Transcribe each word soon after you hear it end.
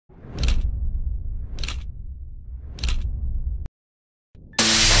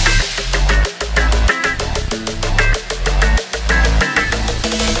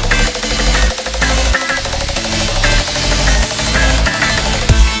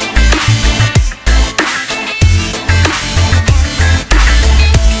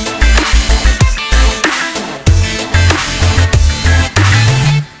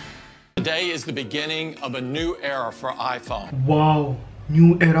the beginning of a new era for iPhone. Wow,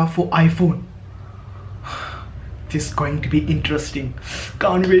 new era for iPhone. This is going to be interesting.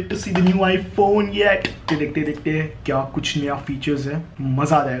 Can't wait to see the new iPhone yet. देखते क्या कुछ नया features है,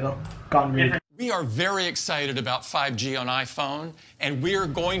 मजा आ जाएगा. Can't wait. We are very excited about 5G on iPhone, and we are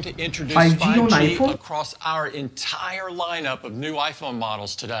going to introduce 5G on iPhone? across our entire lineup of new iPhone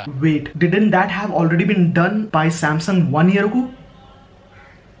models today. Wait, didn't that have already been done by Samsung 1 year ago?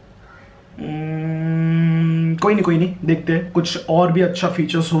 कोई नहीं देखते हैं कुछ और भी अच्छा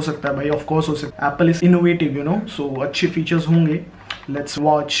features हो सकता है भाई. ऑफ कोर्स हो सकता है. Apple is innovative you know, सो अच्छे फीचर्स होंगे. Let's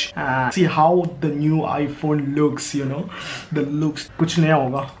watch see how the new iPhone looks. You know the looks कुछ नया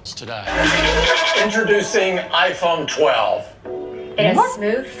होगा. Introducing iPhone 12. It has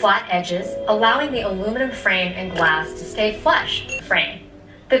smooth, flat edges, allowing the aluminum frame and glass to stay flush. Frame.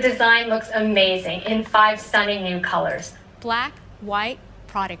 The design looks amazing in 5 stunning new colors: black, white,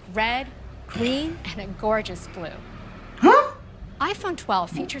 product red, green, and a gorgeous blue. Huh? iPhone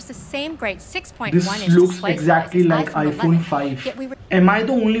 12 features the same great 6.1 This inch looks display exactly size as like iPhone iPhone 5. Am I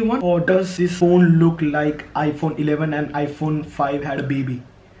the only one, or does this phone look like iPhone 11 and iPhone 5 had a baby?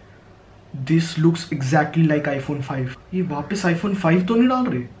 This looks exactly like iPhone 5. ये वापस iPhone 5 तो नहीं डाल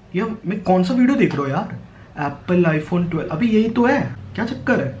रहे? ये मैं कौन सा वीडियो देख रहा हूँ यार? Apple iPhone 12 अभी यही तो है. क्या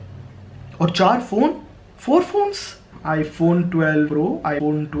चक्कर है? और 4 phones? iPhone 12 Pro,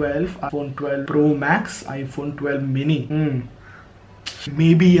 iPhone 12, iPhone 12 Pro Max, iPhone 12 Mini.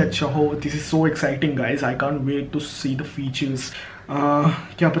 Maybe अच्छा हो. This is so exciting guys. I can't wait to see the features.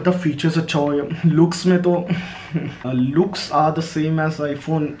 क्या पता features अच्छा हो. Looks में तो looks are the same as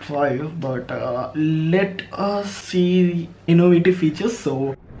iPhone 5, but let us see innovative features. So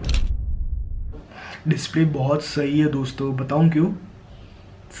display बहुत सही है दोस्तों. बताऊं क्यों?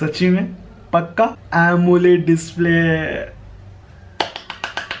 सच्ची में पक्का एमोलेड डिस्प्ले.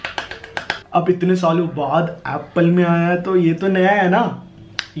 अब इतने सालों बाद एप्पल में आया है तो ये तो नया है ना.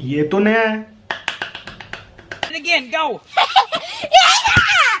 ये तो नया है. Again, go.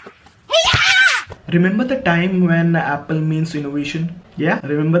 Remember the time when Apple means innovation? Yeah,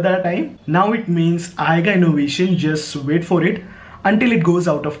 remember that time? Now it means आएगा innovation. Just wait for it until it goes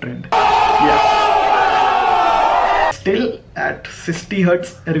out of trend. Yeah. Still at 60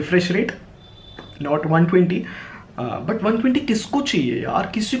 Hz refresh rate. Not 120, but 120 किसको चाहिए यार?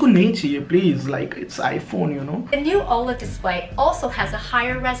 किसी को नहीं चाहिए. Please, like it's iPhone, you know. The new OLED display also has a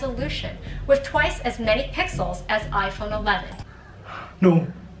higher resolution with twice as many pixels as iPhone 11. No,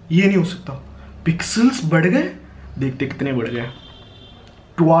 ये नहीं हो सकता. Pixels बढ़ गए. देखते कितने बढ़ गए.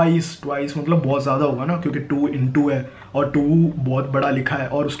 Twice मतलब बहुत ज़्यादा होगा ना, क्योंकि 2 है और 2 बहुत बड़ा लिखा है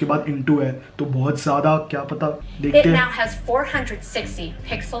और उसके बाद into है तो बहुत ज़्यादा. क्या पता, देखते हैं. It now has 460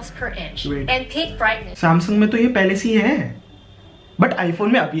 pixels per inch and peak brightness. Samsung में तो ये पहले से ही है, बट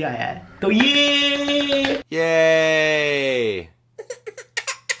iPhone में अभी आया है तो ये. Yay!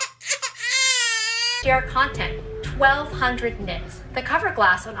 Your content 1200 nits. The cover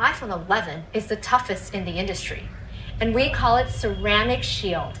glass on iPhone 11 is the toughest in the industry, and we call it ceramic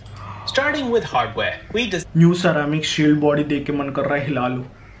shield. Starting with hardware, we new ceramic shield body देख के मन कर रहा है हिला लो.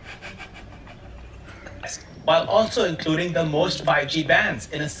 while also including the most 5G bands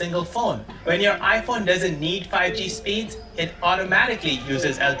in a single phone. When your iPhone doesn't need 5G speeds, it automatically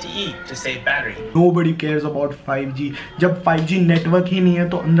uses LTE to save battery. Nobody cares about 5G. जब 5G network ही नहीं है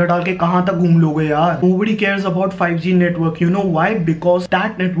तो अंदर डाल के कहाँ तक घूम लोगे यार? Nobody cares about 5G network. You know why? Because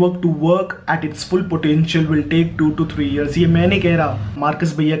that network to work at its full potential will take 2 to 3 years. ये मैं नहीं कह रहा,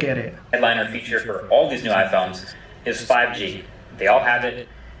 मार्कस भैया कह रहे हैं. Headliner feature for all these new iPhones is 5G. They all have it.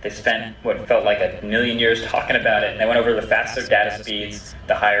 They spent what felt like 1,000,000 years talking about it. And they went over the faster data speeds,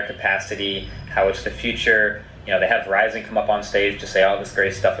 the higher capacity, how it's the future. You know, they have Verizon come up on stage to say all this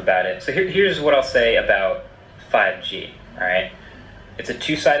great stuff about it. So here's what I'll say about 5G. All right, it's a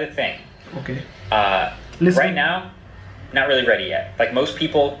two-sided thing. Okay. Right now, not really ready yet. Like most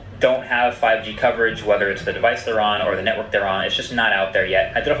people don't have 5G coverage, whether it's the device they're on or the network they're on. It's just not out there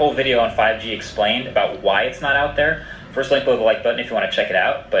yet. I did a whole video on 5G explained about why it's not out there. First link below the like button if you want to check it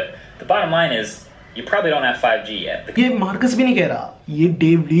out. But the bottom line is, you probably don't have 5G yet. ये Marcus भी नहीं कह रहा, ये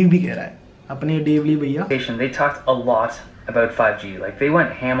Dave leave भी कह रहा है. अपने डेव लीव भैया. They talked a lot about 5G. Like they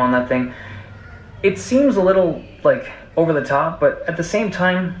went ham on that thing. It seems a little like over the top, but at the same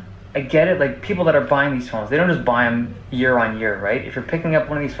time, I get it. Like people that are buying these phones, they don't just buy them year on year, right? If you're picking up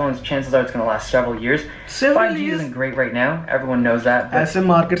one of these phones, chances are it's going to last several years. 5G isn't great right now. Everyone knows that. ऐसे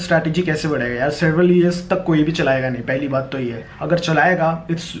market strategy कैसे बढ़ेगा यार? Several years तक कोई भी चलाएगा नहीं. पहली बात तो ये है. अगर चलाएगा,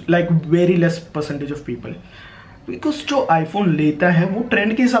 it's like very less percentage of people. Because जो आईफोन लेता है वो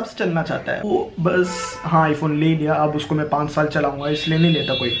ट्रेंड के हिसाब से चलना चाहता है, वो बस हाँ आईफोन ले लिया अब उसको मैं 5 साल चलाऊंगा इसलिए नहीं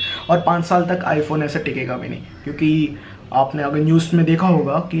लेता कोई, और 5 साल तक आईफोन ऐसे टिकेगा भी नहीं, क्योंकि आपने अगर न्यूज़ में देखा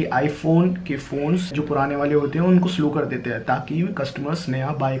होगा कि आईफोन के फोन्स जो पुराने वाले होते हैं उनको स्लो कर देते हैं ताकि कस्टमर्स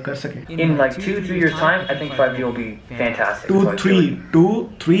नया बाय कर सकें। In like 2-3 years time, I think 5G will be fantastic.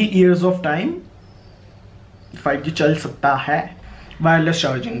 2-3 years of time 5G चल सकता है। वायरलेस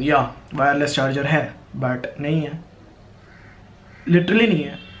चार्जिंग या वायरलेस चार्जर है बट नहीं है, लिटरली नहीं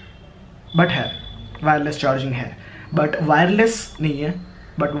है, बट है। वायरलेस चार्जिंग है बट वायरलेस नहीं है,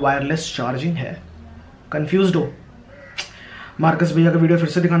 बट वायरलेस चार्जिंग है। कंफ्यूज्ड हो? मार्कस भैया का वीडियो फिर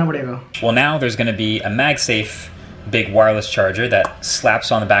से दिखाना पड़ेगा। Well, now there's going to be a MagSafe big wireless charger that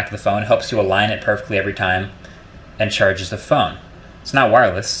slaps on the back of the phone, helps you align it perfectly every time, and charges the phone. It's not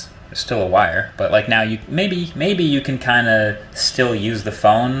wireless. It's still a wire, but like now you maybe you can kind of still use the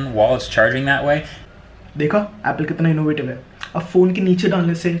phone while it's charging that way. देखा Apple कितना innovative है। अब phone के नीचे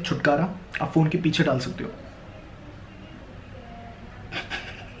डालने से छुटकारा, अब फोन के पीछे डाल सकते हो।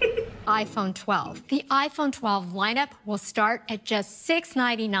 iPhone 12. The iPhone 12 lineup will start at just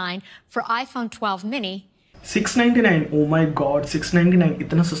 $699 for iPhone 12 mini. 699, oh my god, 699,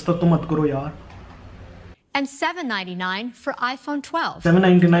 इतना सस्ता तो मत करो यार। And $799 for iPhone 12.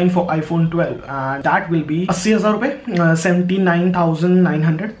 799 for iPhone 12 and that will be 80,000 रुपए,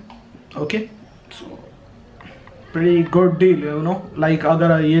 79,900. Okay, so pretty good deal, you know. Like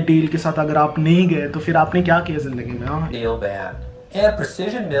अगर ये deal के साथ अगर आप नहीं गए तो फिर आपने क्या किया जिंदगी में? हाँ, Steel band and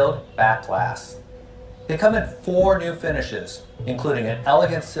precision milled back glass. They come in 4 new finishes, including an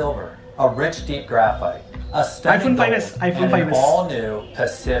elegant silver, a rich deep graphite, a stunning iPhone 5s, gold, iPhone and an 5s. all-new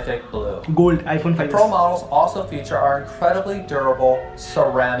Pacific blue. gold iPhone The 5s. Pro models also feature our incredibly durable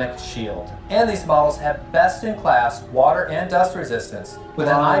ceramic shield. And these models have best-in-class water and dust resistance with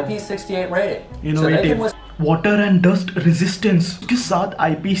Wow. an IP68 rating. So they Innovative. can withstand water and dust resistance के साथ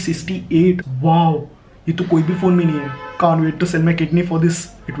IP68। Wow, ये तो कोई भी phone में नहीं है। Can't wait to sell my kidney for this.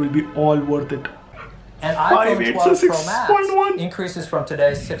 It will be all worth it. And iPhone 5.8 12 to Pro 6.1. Max increases from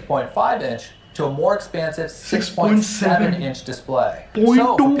today's 6.5 inch to a more expansive 6.7 6.7 inch display. 0.2 So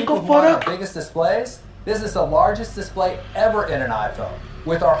for people का who want our फर्क। biggest displays, this is the largest display ever in an iPhone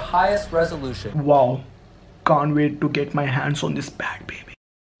with our highest resolution. Wow, can't wait to get my hands on this bad baby.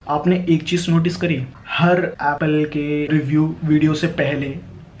 आपने एक चीज notice करी, हर Apple के review video से पहले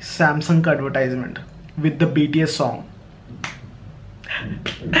Samsung का advertisement with the BTS song.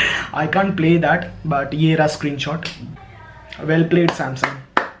 I can't play that, but ये रहा screenshot. Well played Samsung,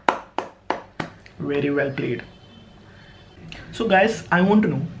 very well played. So guys, I want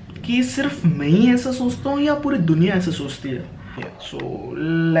to know कि सिर्फ मैं ही ऐसा सोचता हूँ या पूरी दुनिया ऐसा सोचती है? So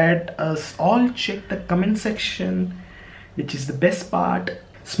let us all check the comment section, which is the best part.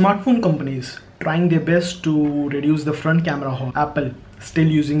 Smartphone companies trying their best to reduce the front camera horn. Apple still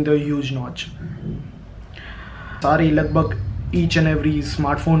using the huge notch. सारे लगभग each and every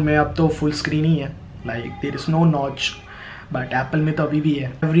smartphone में अब तो full screen ही है, like there is no notch, but Apple में तो अभी भी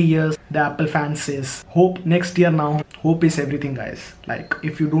है. Every year the Apple fan says hope next year now. Hope is everything guys. Like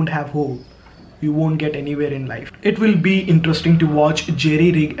if you don't have hope you won't get anywhere in life. It will be interesting to watch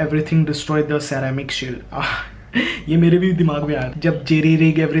Jerry rig everything destroy the ceramic shield. ये मेरे भी दिमाग में आया जब Jerry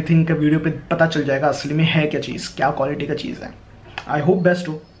rig everything का video पे पता चल जाएगा असली में है क्या चीज़, क्या क्वालिटी का चीज़ है. आई होप बेस्ट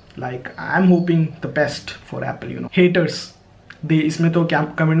हो, like I am hoping the best for Apple. You know haters दे, इसमें तो क्या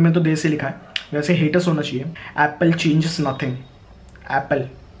कमेंट में तो दे से लिखा है, वैसे हेटर्स होना चाहिए. Apple changes nothing, Apple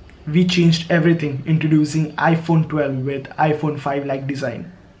we changed everything introducing iPhone 12 with iPhone 5 like design.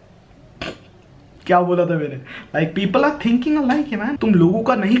 क्या बोला था मैंने? Like people are thinking alike man, तुम लोगों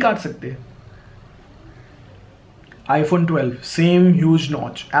का नहीं काट सकते. iPhone 12, same huge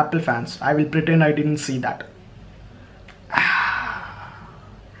notch. Apple fans, I will pretend I didn't see that.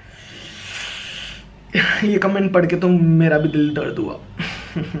 ये कमेंट पढ़ के तो मेरा भी दिल दर्द हुआ.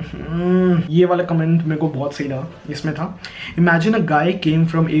 ये वाला कमेंट मेरे को बहुत सही लगा. इसमें था, Imagine a guy came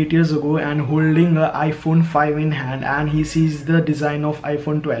from 8 years ago and holding a iPhone 5 in hand and he sees the design of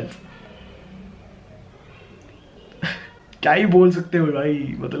iPhone 12. क्या ही बोल सकते हो भाई,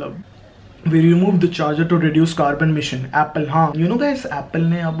 मतलब We remove the charger to reduce carbon emission. Apple, हाँ, you know guys, Apple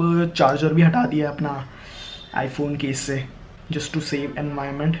ने अब charger भी हटा दिया अपना iPhone केस से, just to save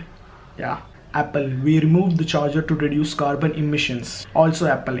environment. Yeah, Apple, we removed the charger to reduce carbon emissions.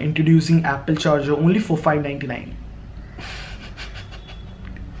 Also Apple introducing Apple charger only for $599.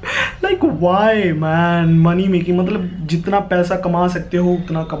 Like why man? Money making, मतलब जितना पैसा कमा सकते हो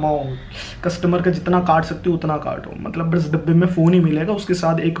उतना कमाओ, कस्टमर का जितना काट सकते हो उतना काटो. मतलब बस डब्बे में फ़ोन ही मिलेगा, उसके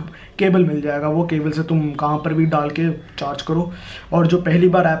साथ एक केबल मिल जाएगा, वो केबल से तुम कहाँ पर भी डाल के चार्ज करो. और जो पहली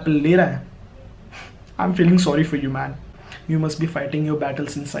बार एप्पल ले रहा है, I'm feeling sorry for you, man. You must be fighting your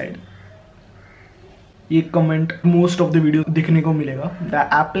battles inside. ये comment most of the video दिखने को मिलेगा. The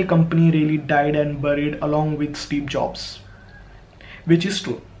Apple company really died and buried along with Steve Jobs, which is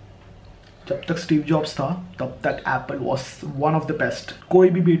true. जब तक Steve jobs था तब तक Apple was one of the best. कोई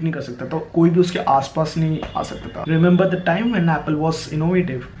भी बीट नहीं कर सकता था, कोई भी उसके आसपास नहीं आ सकता था. Remember the time when Apple was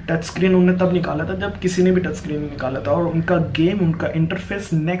innovative. Touch screen उन्होंने तब निकाला था जब किसी ने भी टच स्क्रीन निकाला था, और उनका गेम, उनका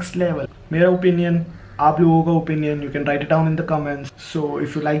इंटरफेस नेक्स्ट लेवल. मेरा ओपिनियन, आप लोगों का opinion, you can write it down in the comments. So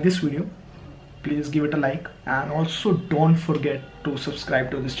if you like this video, please give it a like, and also don't forget to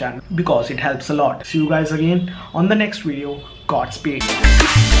subscribe to this channel because it helps a lot. See you guys again on the next video.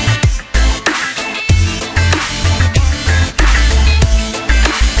 Godspeed.